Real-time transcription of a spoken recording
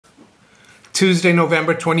Tuesday,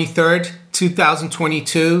 November 23rd,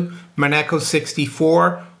 2022, Maneco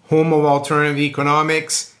 64, home of alternative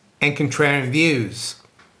economics and contrarian views.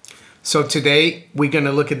 So today we're going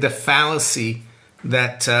to look at the fallacy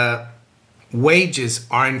that wages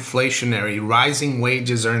are inflationary, rising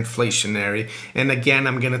wages are inflationary. And again,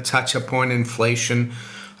 I'm going to touch upon inflation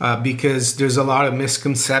because there's a lot of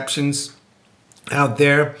misconceptions out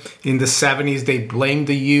there. In the 70s, they blamed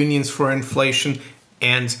the unions for inflation.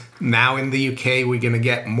 And now in the UK, we're going to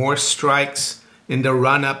get more strikes in the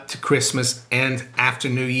run up to Christmas and after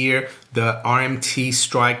New Year. The RMT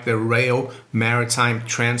strike, the Rail Maritime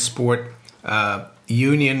Transport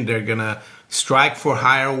Union, they're going to strike for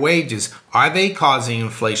higher wages. Are they causing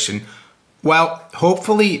inflation? Well,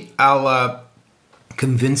 hopefully I'll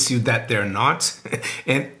convince you that they're not.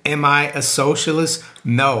 And am I a socialist?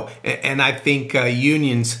 No. And I think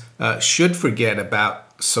unions should forget about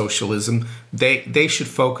socialism. They should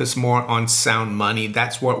focus more on sound money.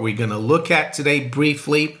 That's what we're going to look at today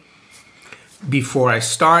briefly. Before I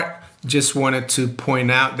start, just wanted to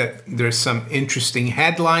point out that there's some interesting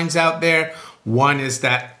headlines out there. One is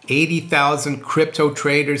that 80,000 crypto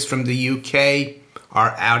traders from the UK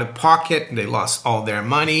are out of pocket. They lost all their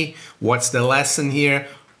money. What's the lesson here?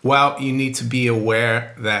 Well, you need to be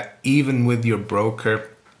aware that even with your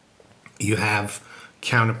broker, you have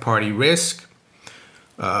counterparty risk.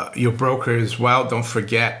 Your broker as well, don't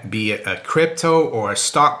forget, be it a crypto or a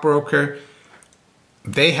stockbroker,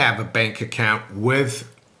 they have a bank account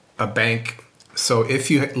with a bank. So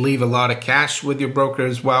if you leave a lot of cash with your broker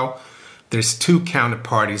as well, there's two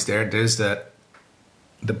counterparties there. There's the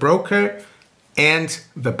broker and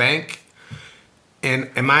the bank.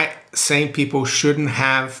 And am I saying people shouldn't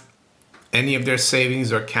have any of their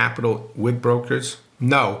savings or capital with brokers?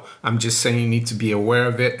 No, I'm just saying you need to be aware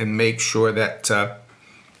of it and make sure that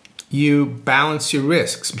you balance your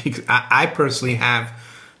risks. Because I personally have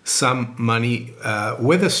some money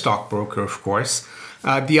with a stockbroker, of course.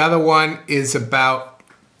 The other one is about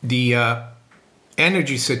the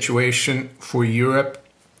energy situation for Europe,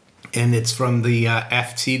 and it's from the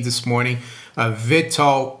FT this morning.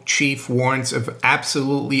 Vitol chief warns of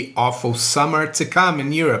absolutely awful summer to come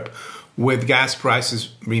in Europe with gas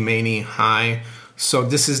prices remaining high. So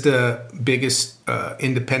this is the biggest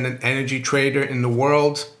independent energy trader in the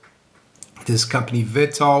world, this company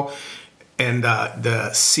Vitol, and the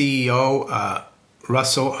CEO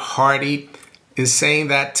Russell Hardy is saying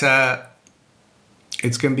that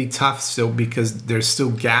it's going to be tough still because there's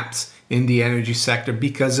still gaps in the energy sector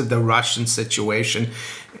because of the Russian situation.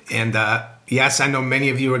 And yes, I know many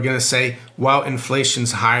of you are going to say, well,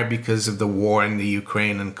 inflation's higher because of the war in the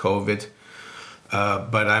Ukraine and COVID.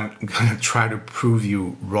 But I'm going to try to prove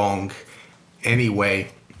you wrong anyway.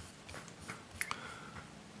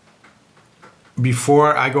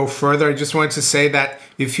 Before I go further, I just wanted to say that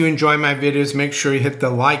if you enjoy my videos, make sure you hit the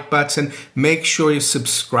like button. Make sure you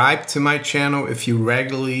subscribe to my channel if you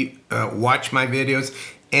regularly watch my videos,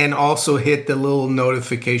 and also hit the little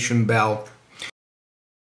notification bell.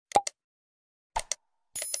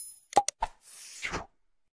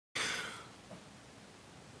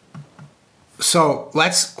 So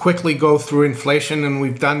let's quickly go through inflation, and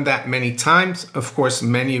we've done that many times. Of course,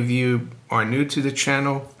 many of you are new to the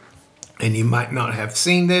channel and you might not have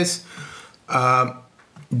seen this.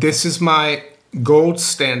 This is my gold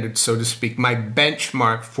standard, so to speak, my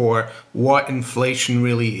benchmark for what inflation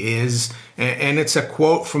really is. And it's a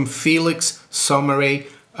quote from Felix Sommeray,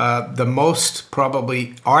 the most,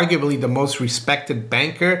 probably, arguably the most respected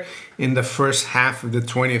banker in the first half of the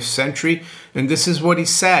 20th century. And this is what he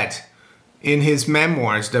said in his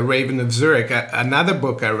memoirs, The Raven of Zurich, another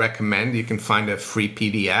book I recommend. You can find a free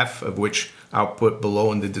PDF of which I'll put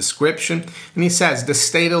below in the description. And he says, the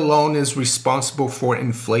state alone is responsible for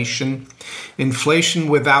inflation. Inflation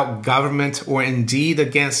without government, or indeed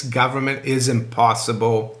against government, is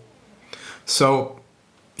impossible. So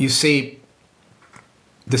you see,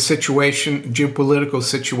 the situation, geopolitical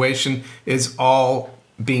situation, is all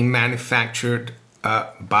being manufactured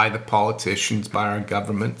by the politicians, by our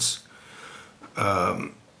governments.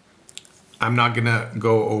 I'm not going to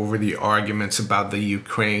go over the arguments about the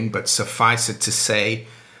Ukraine, but suffice it to say,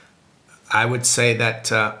 I would say that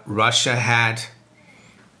Russia had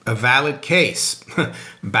a valid case.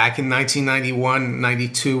 Back in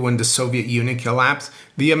 1991-92, when the Soviet Union collapsed,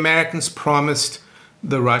 the Americans promised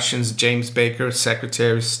the Russians, James Baker,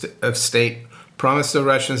 Secretary of State, promised the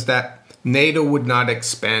Russians that NATO would not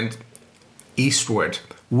expand eastward,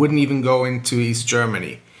 wouldn't even go into East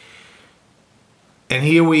Germany. And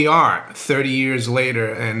here we are, 30 years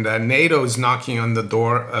later, and NATO is knocking on the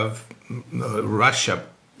door of Russia,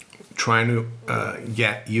 trying to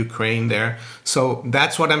get Ukraine there. So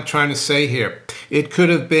that's what I'm trying to say here. It could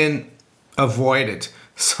have been avoided.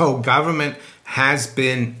 So government has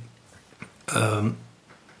been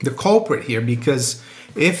the culprit here, because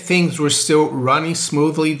if things were still running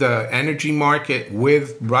smoothly, the energy market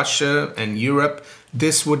with Russia and Europe,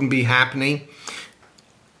 this wouldn't be happening.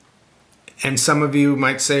 And some of you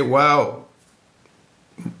might say, well,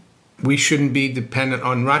 we shouldn't be dependent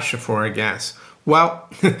on Russia for our gas. Well,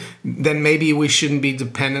 then maybe we shouldn't be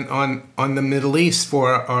dependent on the Middle East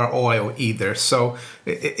for our oil either. So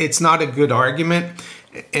it's not a good argument.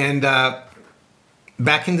 And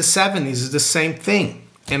back in the 70s is the same thing.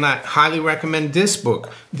 And I highly recommend this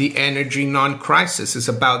book, The Energy Non-Crisis. It's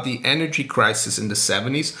about the energy crisis in the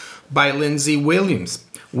 70s by Lindsay Williams.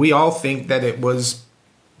 We all think that it was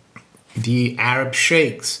the Arab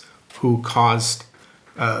sheikhs who caused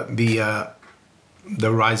the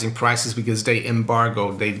rising prices, because they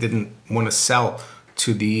embargoed. They didn't want to sell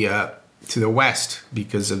to the West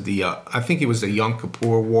because of the I think it was the Yom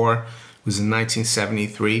Kippur War. It was in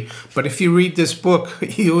 1973. But if you read this book,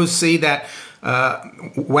 you will see that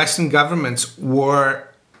Western governments were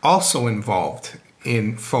also involved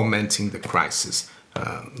in fomenting the crisis.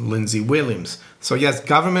 Lindsay Williams. So yes,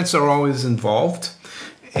 governments are always involved.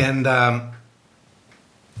 And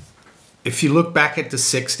if you look back at the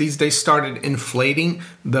 60s, they started inflating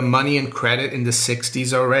the money and credit in the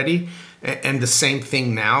 60s already. And the same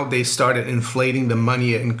thing now. They started inflating the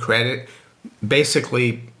money and credit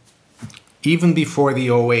basically even before the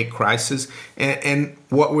 '08 crisis. And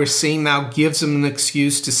what we're seeing now gives them an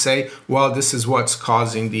excuse to say, well, this is what's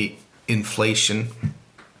causing the inflation.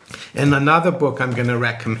 And another book I'm going to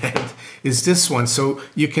recommend is this one, so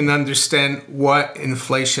you can understand what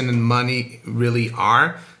inflation and money really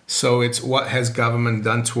are. So it's What Has Government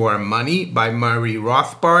Done to Our Money by Murray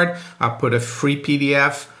Rothbard. I'll put a free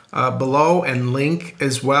PDF below and link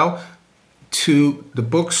as well to the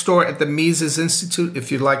bookstore at the Mises Institute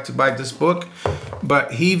if you'd like to buy this book.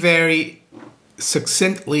 But he very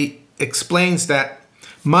succinctly explains that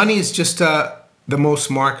money is just the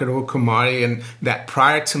most marketable commodity, and that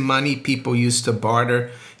prior to money, people used to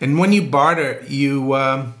barter. And when you barter, you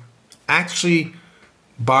actually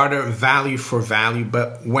barter value for value.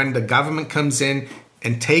 But when the government comes in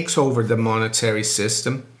and takes over the monetary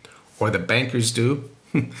system, or the bankers do,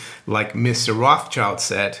 like Mr. Rothschild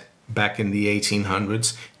said back in the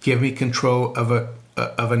 1800s, give me control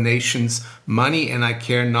of a nation's money and I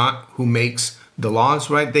care not who makes the laws,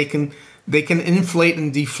 right? They can inflate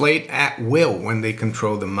and deflate at will when they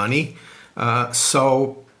control the money.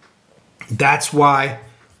 So that's why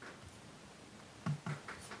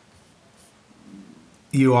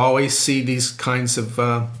you always see these kinds of,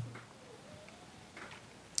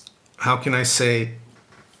 how can I say,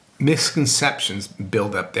 misconceptions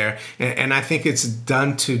build up there. And I think it's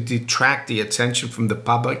done to detract the attention from the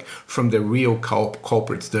public, from the real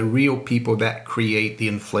culprits, the real people that create the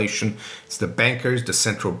inflation. It's the bankers, the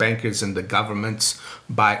central bankers, and the governments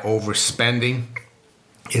by overspending.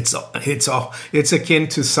 It's akin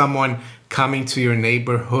to someone coming to your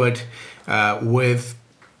neighborhood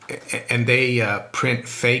and they print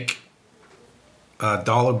fake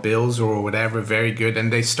dollar bills or whatever, very good,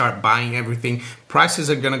 and they start buying everything.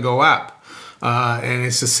 Prices are going to go up. And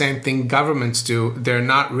it's the same thing governments do. They're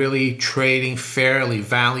not really trading fairly,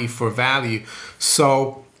 value for value.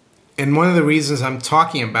 So, and one of the reasons I'm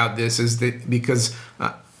talking about this is that because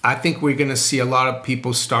I think we're going to see a lot of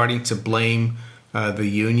people starting to blame the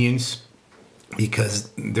unions, because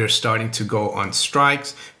they're starting to go on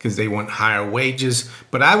strikes because they want higher wages.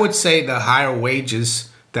 But I would say the higher wages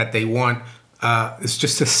that they want is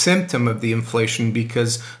just a symptom of the inflation,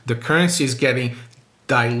 because the currency is getting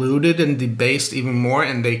diluted and debased even more,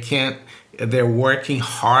 and they're working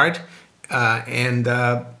hard, and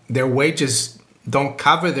their wages don't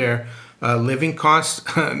cover their living costs,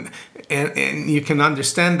 and you can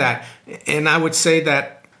understand that. And I would say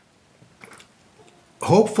that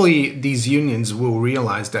hopefully these unions will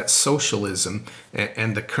realize that socialism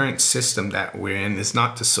and the current system that we're in is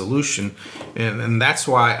not the solution. And that's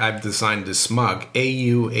why I've designed this mug,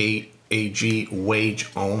 AUAG, wage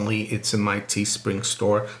only. It's in my Teespring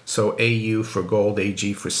store. So AU for gold,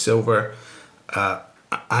 AG for silver.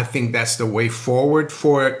 I think that's the way forward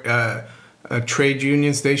for trade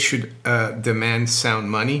unions. They should demand sound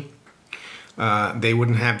money. They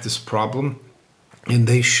wouldn't have this problem. And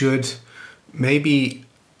they should maybe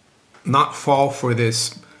not fall for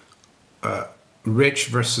this rich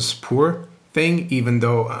versus poor thing, even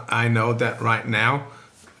though I know that right now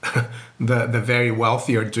the very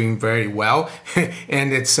wealthy are doing very well.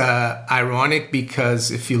 And it's ironic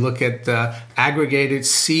because if you look at the aggregated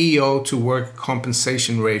CEO to work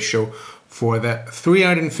compensation ratio for the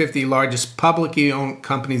 350 largest publicly owned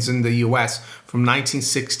companies in the US from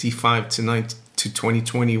 1965 to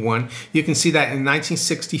 2021, you can see that in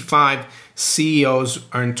 1965, CEOs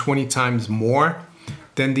earned 20 times more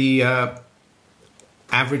than the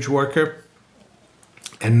average worker.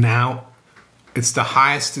 And now it's the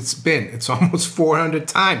highest it's been. It's almost 400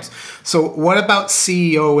 times. So what about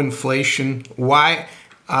CEO inflation? Why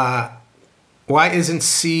isn't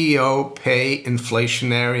CEO pay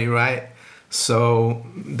inflationary, right? So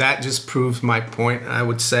that just proves my point, I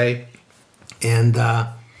would say. And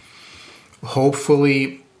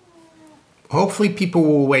hopefully people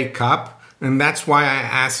will wake up. And that's why I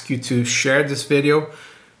ask you to share this video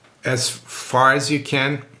as far as you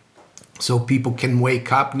can, so people can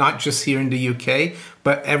wake up, not just here in the UK,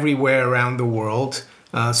 but everywhere around the world.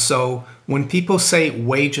 So when people say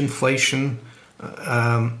wage inflation,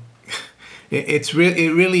 it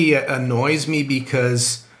really annoys me,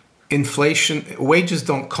 because wages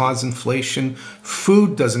don't cause inflation,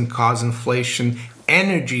 food doesn't cause inflation,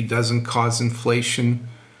 energy doesn't cause inflation.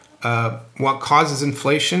 What causes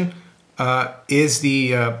inflation is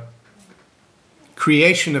the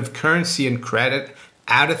creation of currency and credit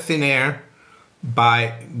out of thin air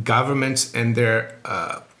by governments and their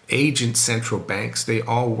agent central banks. They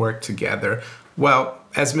all work together. Well,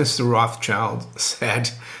 as Mr. Rothschild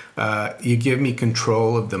said, you give me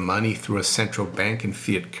control of the money through a central bank and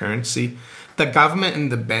fiat currency. The government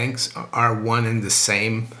and the banks are one and the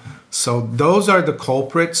same. So those are the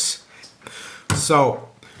culprits. So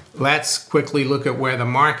let's quickly look at where the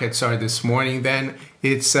markets are this morning then.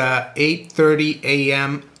 It's 8:30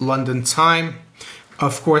 a.m. London time.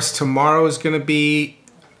 Of course, tomorrow is going to be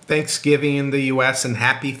Thanksgiving in the US, and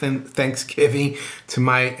happy Thanksgiving to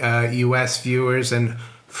my US viewers. And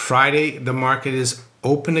Friday, the market is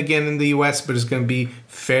open again in the US, but it's going to be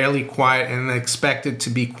fairly quiet, and expected to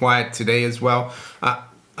be quiet today as well.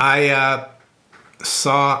 I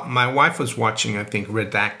saw my wife was watching, I think,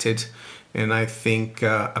 Redacted, and I think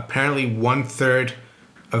apparently 1/3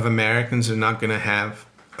 of Americans are not going to have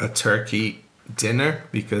a turkey dinner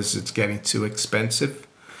because it's getting too expensive.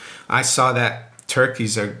 I saw that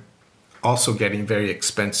turkeys are also getting very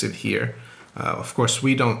expensive here. Of course,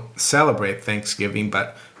 we don't celebrate Thanksgiving,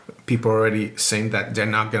 but people are already saying that they're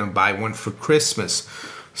not going to buy one for Christmas.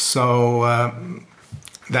 So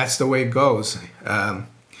that's the way it goes. And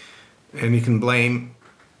you can blame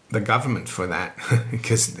the government for that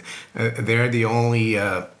because they're the only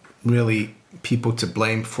really people to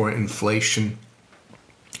blame for inflation.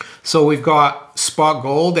 So we've got spot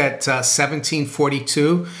gold at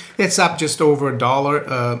 1742. It's up just over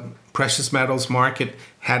 $1. Precious metals market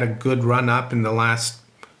had a good run up in the last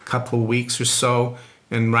couple of weeks or so,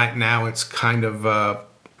 and right now it's kind of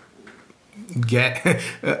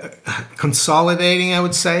consolidating, I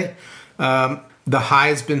would say. The high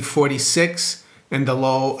has been 46 and the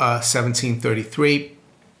low 1733.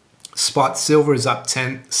 Spot silver is up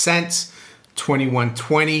 10 cents,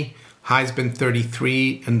 21.20. High's been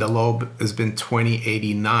 33 and the low has been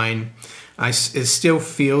 20.89. It still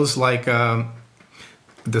feels like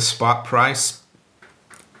the spot price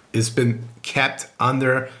has been kept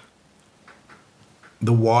under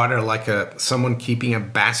the water, like someone keeping a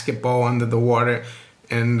basketball under the water,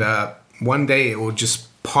 and one day it will just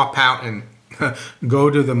pop out and go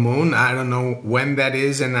to the moon. I don't know when that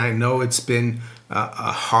is, and I know it's been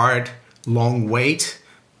a hard, long wait,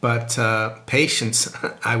 but patience,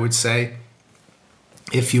 I would say,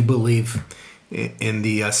 if you believe in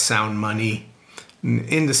the sound money,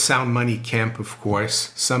 in the sound money camp, of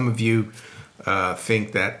course. Some of you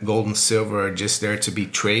think that gold and silver are just there to be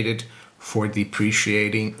traded for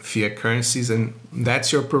depreciating fiat currencies, and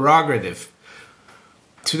that's your prerogative.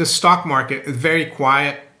 To the stock market, it's very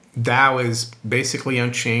quiet. Dow is basically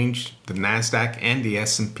unchanged, the NASDAQ and the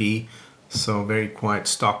S&P, so very quiet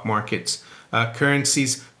stock markets.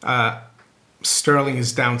 Currencies, sterling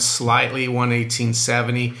is down slightly,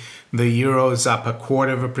 118.70. The euro is up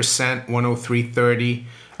 0.25%, 103.30.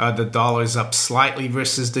 The dollar is up slightly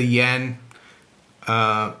versus the yen.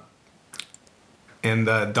 And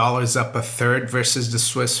the dollar is up 1/3 versus the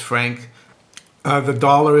Swiss franc. The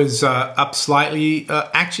dollar is up slightly,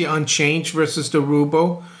 actually unchanged versus the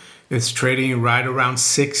ruble. It's trading right around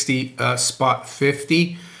 60 spot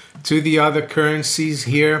 50. To the other currencies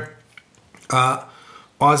here,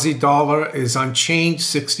 Aussie dollar is unchanged,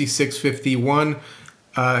 66.51.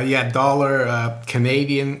 Yeah, dollar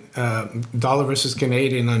Canadian, dollar versus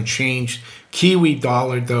Canadian unchanged. Kiwi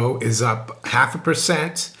dollar though is up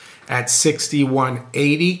 0.5% at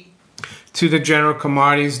 61.80. To the general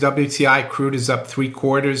commodities, WTI crude is up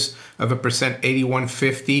 0.75%,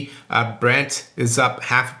 81.50. Brent is up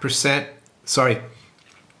 0.5%. Sorry,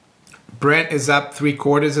 Brent is up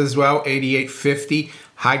 0.75 as well, 88.50.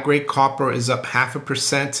 High grade copper is up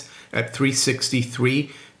 0.5% at 363.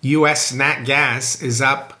 U.S. nat gas is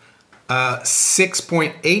up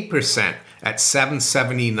 6.8% at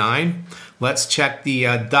 779. Let's check the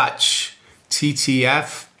Dutch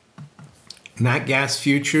TTF nat gas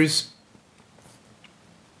futures.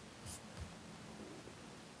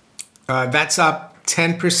 That's up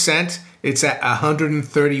 10%. It's at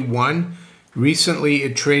 131. Recently,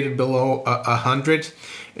 it traded below 100.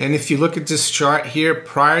 And if you look at this chart here,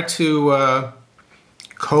 prior to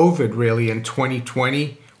COVID, really, in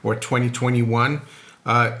 2020 or 2021,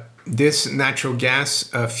 this natural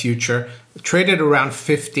gas future traded around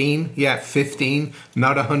 15. Yeah, 15,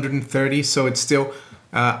 not 130. So it's still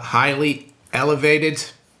highly elevated.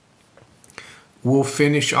 We'll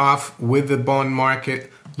finish off with the bond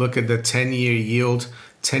market. Look at the 10-year yield.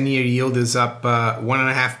 10-year yield is up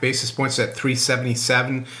 1.5 basis points at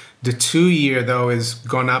 377. The 2-year, though, has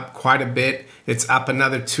gone up quite a bit. It's up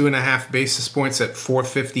another 2.5 basis points at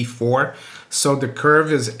 454. So the curve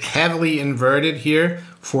is heavily inverted here,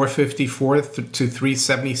 454 to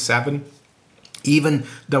 377. Even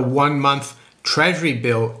the 1-month Treasury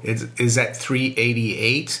bill is at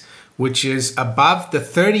 388, which is above the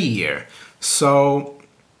 30-year. So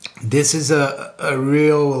this is a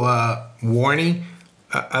real warning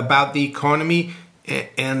about the economy,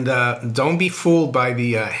 and don't be fooled by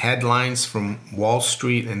the headlines from Wall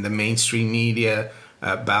Street and the mainstream media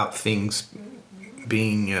about things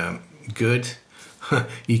being good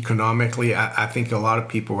economically. I think a lot of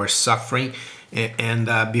people are suffering.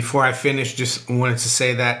 And before I finish, just wanted to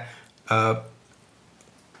say that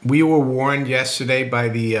we were warned yesterday by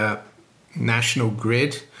the National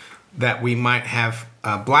Grid that we might have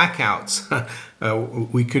blackouts.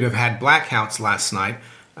 We could have had blackouts last night.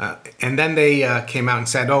 And then they came out and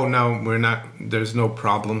said, oh, no, we're not, there's no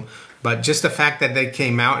problem. But just the fact that they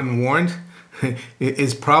came out and warned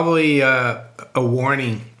is probably a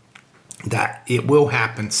warning that it will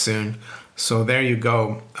happen soon. So there you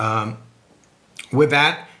go. With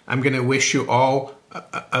that, I'm going to wish you all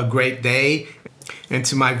a great day. And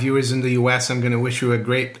to my viewers in the US, I'm going to wish you a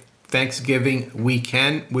great Thanksgiving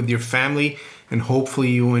weekend with your family, and hopefully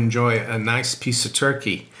you enjoy a nice piece of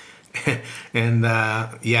turkey. And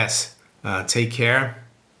yes, take care.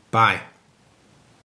 Bye.